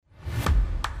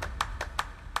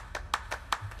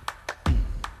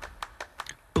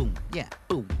Yeah.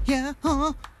 Boom. Yeah.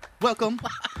 Welcome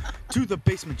to the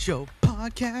Basement Show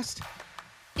podcast.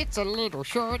 It's a little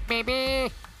short,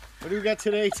 baby. What do we got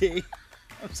today, T?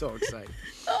 I'm so excited.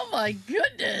 Oh my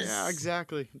goodness. Yeah,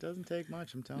 exactly. It doesn't take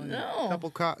much, I'm telling you. No.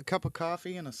 Cup of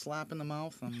coffee and a slap in the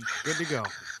mouth. I'm good to go.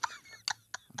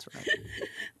 That's right.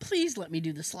 Please let me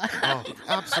do the slap. Oh,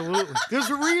 absolutely. There's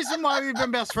a reason why we've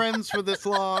been best friends for this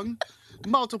long.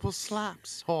 Multiple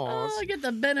slaps. Pause. Oh, I get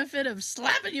the benefit of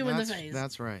slapping you in the face.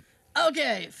 That's right.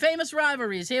 Okay, famous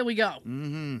rivalries. Here we go.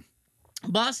 Mm-hmm.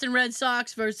 Boston Red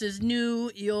Sox versus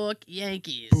New York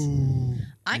Yankees. Ooh.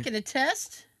 I can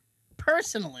attest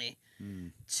personally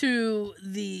to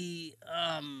the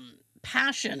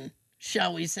passion,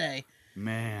 shall we say,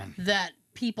 Man. that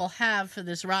people have for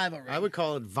this rivalry. I would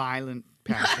call it violent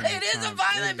passion. It is a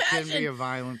violent passion. It can be a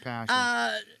violent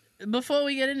passion. Before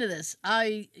we get into this,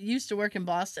 I used to work in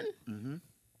Boston,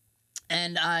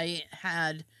 and I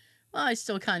had, well, I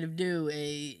still kind of do,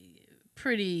 a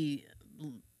pretty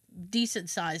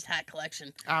decent-sized hat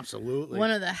collection. Absolutely. One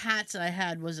of the hats I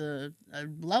had was a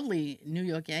lovely New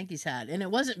York Yankees hat, and it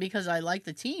wasn't because I liked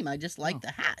the team. I just liked the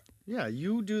hat. Yeah,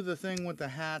 you do the thing with the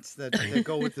hats that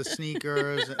go with the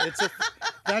sneakers.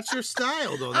 That's your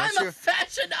style, though. That's I'm a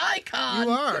fashion icon.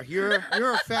 You are. You're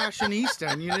a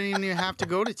fashionista, and you didn't even have to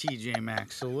go to TJ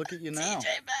Maxx. So look at you now. TJ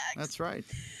Maxx. That's right.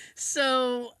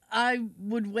 So I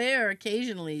would wear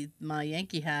occasionally my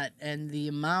Yankee hat, and the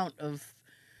amount of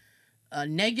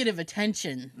negative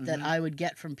attention that I would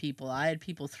get from people. I had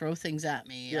people throw things at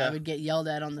me. Yeah. I would get yelled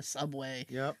at on the subway.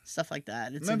 Yep. Stuff like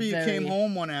that. It's Remember, you came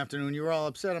home one afternoon. You were all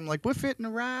upset. I'm like, we're fitting a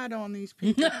ride on these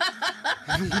people.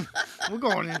 We're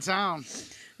going in town.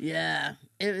 Yeah,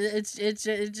 it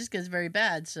just gets very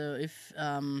bad. So if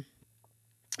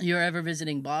you're ever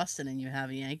visiting Boston and you have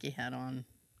a Yankee hat on,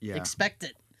 expect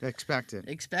it. Expect it.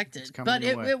 Expect it. coming But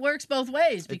your way. it works both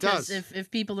ways, because It does.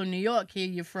 if people in New York hear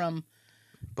you from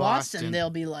Boston, they'll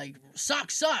be like,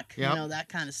 suck, Yep. you know, that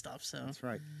kind of stuff. So That's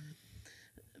right.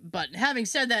 But having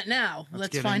said that, now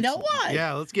let's get find into- out why.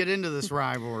 Yeah, let's get into this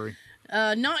rivalry.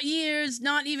 Not years,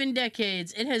 not even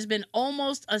decades. It has been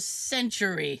almost a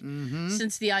century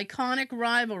since the iconic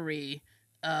rivalry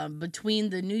between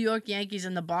the New York Yankees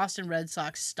and the Boston Red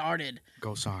Sox started.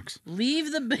 Go Sox.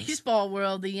 Leave the baseball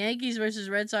world. The Yankees versus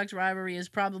Red Sox rivalry is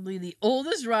probably the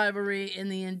oldest rivalry in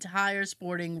the entire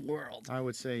sporting world. I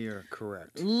would say you're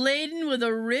correct. Laden with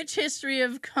a rich history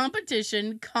of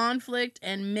competition, conflict,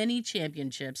 and many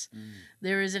championships,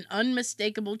 there is an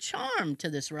unmistakable charm to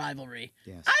this rivalry.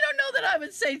 Yes. I don't know that I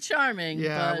would say charming,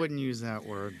 Yeah, but I wouldn't use that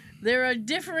word. there are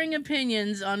differing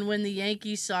opinions on when the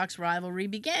Yankees-Sox rivalry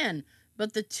began,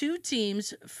 but the two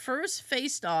teams first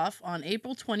faced off on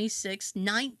April 26,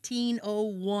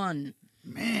 1901.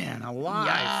 Man, alive.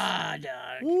 Yeah,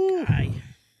 dog. Woo. Guy.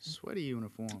 Sweaty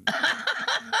uniform.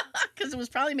 Because it was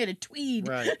probably made of tweed.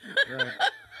 Right.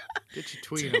 Get your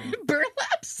tweet on.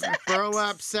 Burlap sack.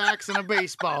 Burlap sacks and a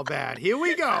baseball bat. Here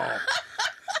we go.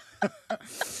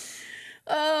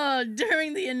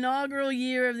 During the inaugural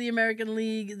year of the American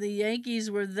League, the Yankees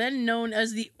were then known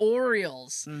as the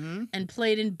Orioles and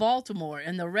played in Baltimore,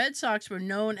 and the Red Sox were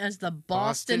known as the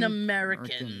Boston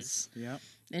Americans. Yep.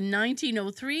 In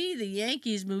 1903, the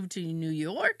Yankees moved to New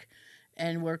York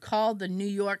and were called the New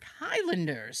York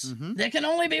Highlanders. There can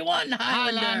only be one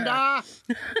Highlander. Highlander.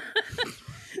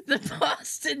 The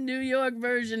Boston-New York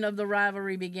version of the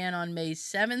rivalry began on May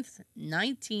 7th,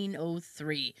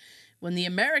 1903, when the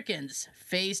Americans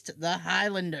faced the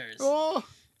Highlanders. Oh.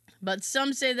 But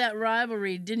some say that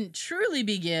rivalry didn't truly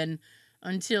begin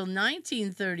until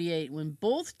 1938, when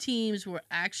both teams were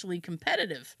actually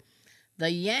competitive.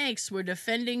 The Yanks were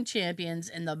defending champions,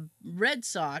 and the Red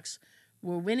Sox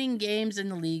were winning games in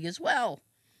the league as well.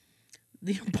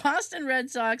 The Boston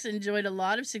Red Sox enjoyed a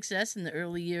lot of success in the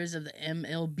early years of the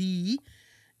MLB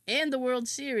and the World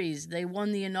Series. They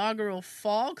won the inaugural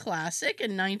Fall Classic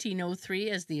in 1903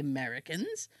 as the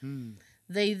Americans.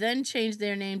 They then changed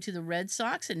their name to the Red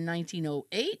Sox in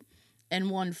 1908 and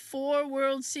won 4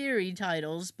 World Series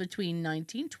titles between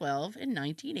 1912 and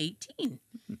 1918.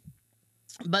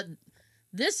 But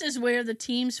this is where the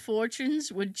team's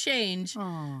fortunes would change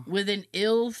with an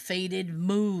ill-fated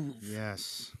move.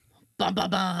 Yes. Bum, bum,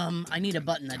 bum. I need a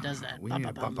button that does that. We Bum, need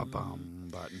a bum, bum, bum. bum, bum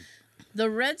button.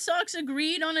 The Red Sox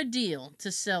agreed on a deal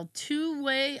to sell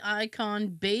two-way icon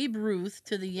Babe Ruth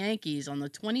to the Yankees on the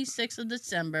 26th of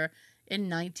December in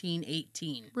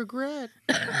 1918. Regret.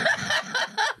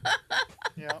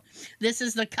 Yep. This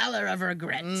is the color of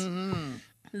regret.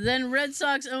 Then Red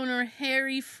Sox owner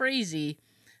Harry Frazee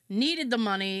needed the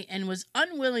money and was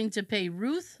unwilling to pay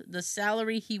Ruth the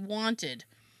salary he wanted.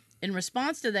 In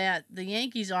response to that, the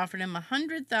Yankees offered him a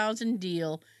 $100,000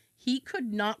 deal he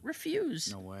could not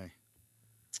refuse. No way.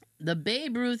 The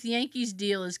Babe Ruth Yankees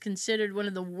deal is considered one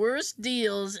of the worst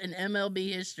deals in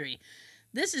MLB history.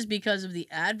 This is because of the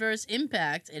adverse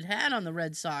impact it had on the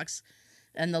Red Sox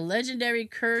and the legendary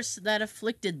curse that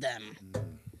afflicted them.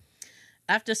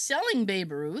 After selling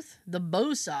Babe Ruth, the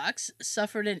Bo Sox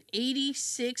suffered an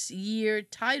 86-year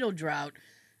title drought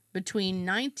between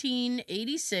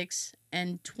 1986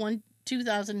 and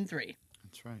 2003.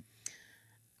 That's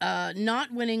right.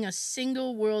 Not winning a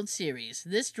single World Series.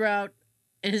 This drought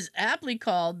is aptly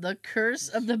called the Curse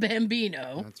of the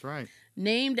Bambino. That's right.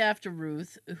 Named after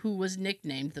Ruth, who was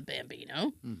nicknamed the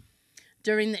Bambino.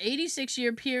 During the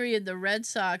 86-year period, the Red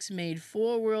Sox made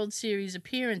 4 World Series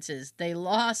appearances. They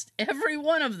lost every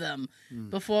one of them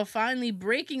before finally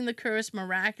breaking the curse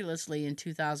miraculously in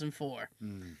 2004.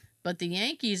 But the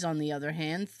Yankees, on the other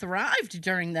hand, thrived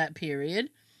during that period,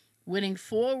 winning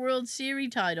 4 World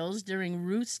Series titles during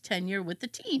Ruth's tenure with the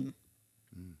team.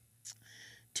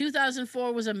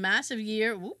 2004 was a massive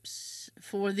year,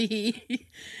 for the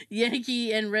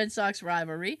Yankee and Red Sox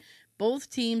rivalry. Both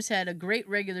teams had a great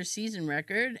regular season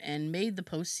record and made the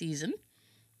postseason.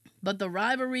 But the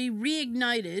rivalry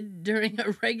reignited during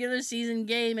a regular season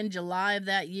game in July of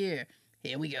that year.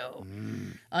 Here we go.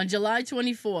 On July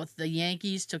 24th, the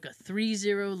Yankees took a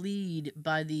 3-0 lead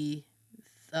by the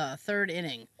third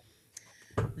inning.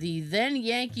 The then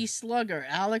Yankee slugger,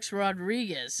 Alex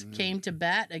Rodriguez, came to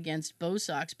bat against Bo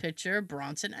Sox pitcher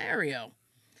Bronson Arroyo.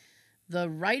 The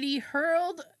righty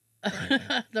hurler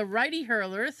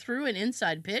threw an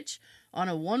inside pitch on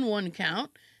a 1-1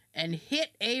 count and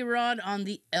hit A-Rod on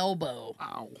the elbow.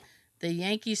 Ow. The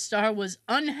Yankee star was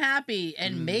unhappy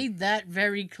and made that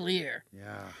very clear.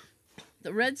 Yeah.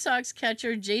 The Red Sox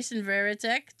catcher Jason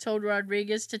Varitek told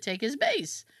Rodriguez to take his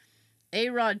base.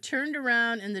 A-Rod turned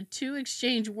around and the two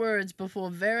exchanged words before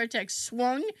Varitek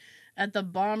swung at the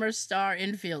Bombers' star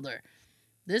infielder.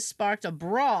 This sparked a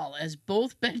brawl as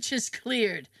both benches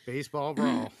cleared. Baseball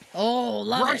brawl. Oh,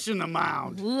 love Rushing the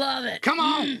mound. Love it. Come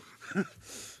on.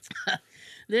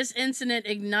 This incident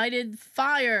ignited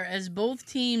fire as both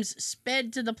teams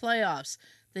sped to the playoffs.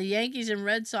 The Yankees and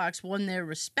Red Sox won their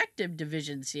respective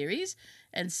division series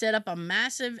and set up a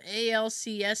massive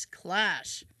ALCS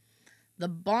clash. The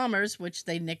Bombers, which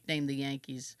they nicknamed the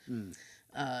Yankees, in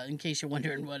case you're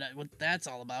wondering what that's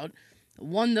all about,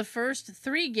 won the first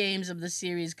 3 games of the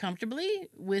series comfortably,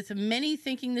 with many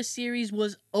thinking the series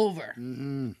was over.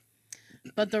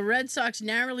 But the Red Sox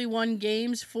narrowly won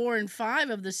games 4 and 5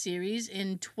 of the series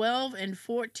in 12 and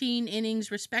 14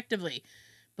 innings respectively,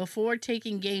 before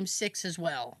taking game 6 as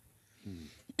well.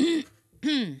 Is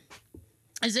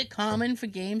it common for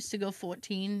games to go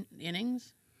 14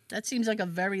 innings? That seems like a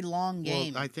very long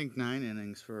game. Well, I think 9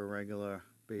 innings for a regular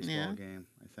baseball game,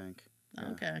 I think. Yeah,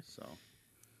 okay. So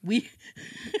we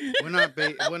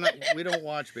we don't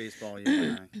watch baseball, you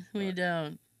and I. We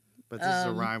don't. But this is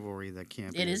a rivalry that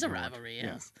can't be It is a ignored. rivalry,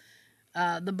 yes.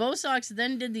 Yeah. The Bo Sox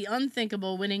then did the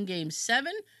unthinkable, winning Game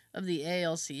 7 of the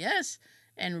ALCS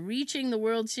and reaching the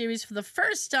World Series for the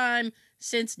first time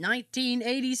since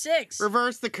 1986.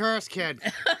 Reverse the curse, kid.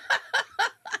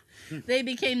 They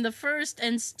became the first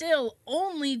and still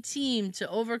only team to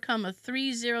overcome a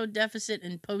 3-0 deficit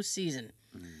in postseason.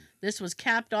 This was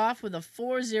capped off with a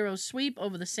 4-0 sweep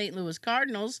over the St. Louis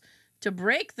Cardinals to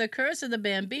break the curse of the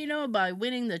Bambino by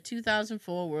winning the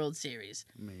 2004 World Series.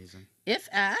 Amazing. If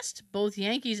asked, both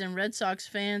Yankees and Red Sox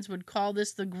fans would call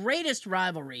this the greatest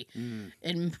rivalry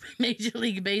in Major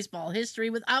League Baseball history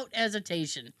without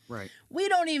hesitation. Right. We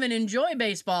don't even enjoy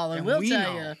baseball, and we'll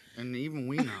tell you. And even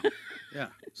we know. Yeah,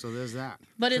 so there's that.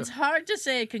 But it's hard to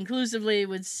say conclusively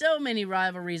with so many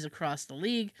rivalries across the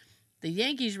league. The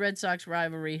Yankees-Red Sox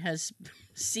rivalry has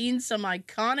seen some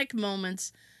iconic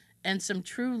moments and some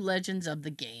true legends of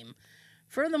the game.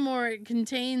 Furthermore, it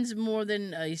contains more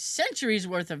than a century's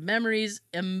worth of memories,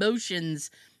 emotions,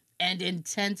 and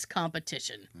intense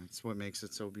competition. That's what makes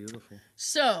it so beautiful.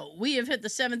 So, we have hit the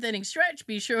 7th inning stretch.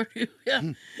 Be sure to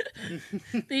hit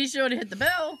the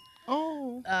bell.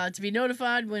 To be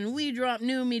notified when we drop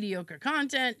new mediocre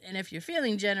content. And if you're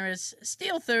feeling generous,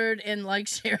 steal third and like,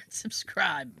 share, and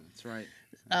subscribe. That's right.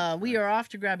 We are off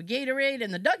to grab a Gatorade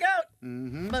in the dugout.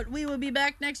 But we will be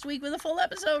back next week with a full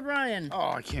episode, Ryan.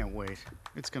 Oh, I can't wait.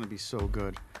 It's going to be so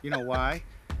good. You know why?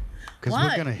 Because Why?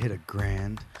 we're going to hit a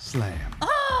grand slam.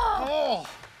 Oh!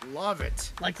 Love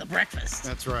it. Like the breakfast.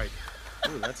 That's right.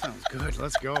 Ooh, that sounds good.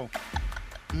 Let's go.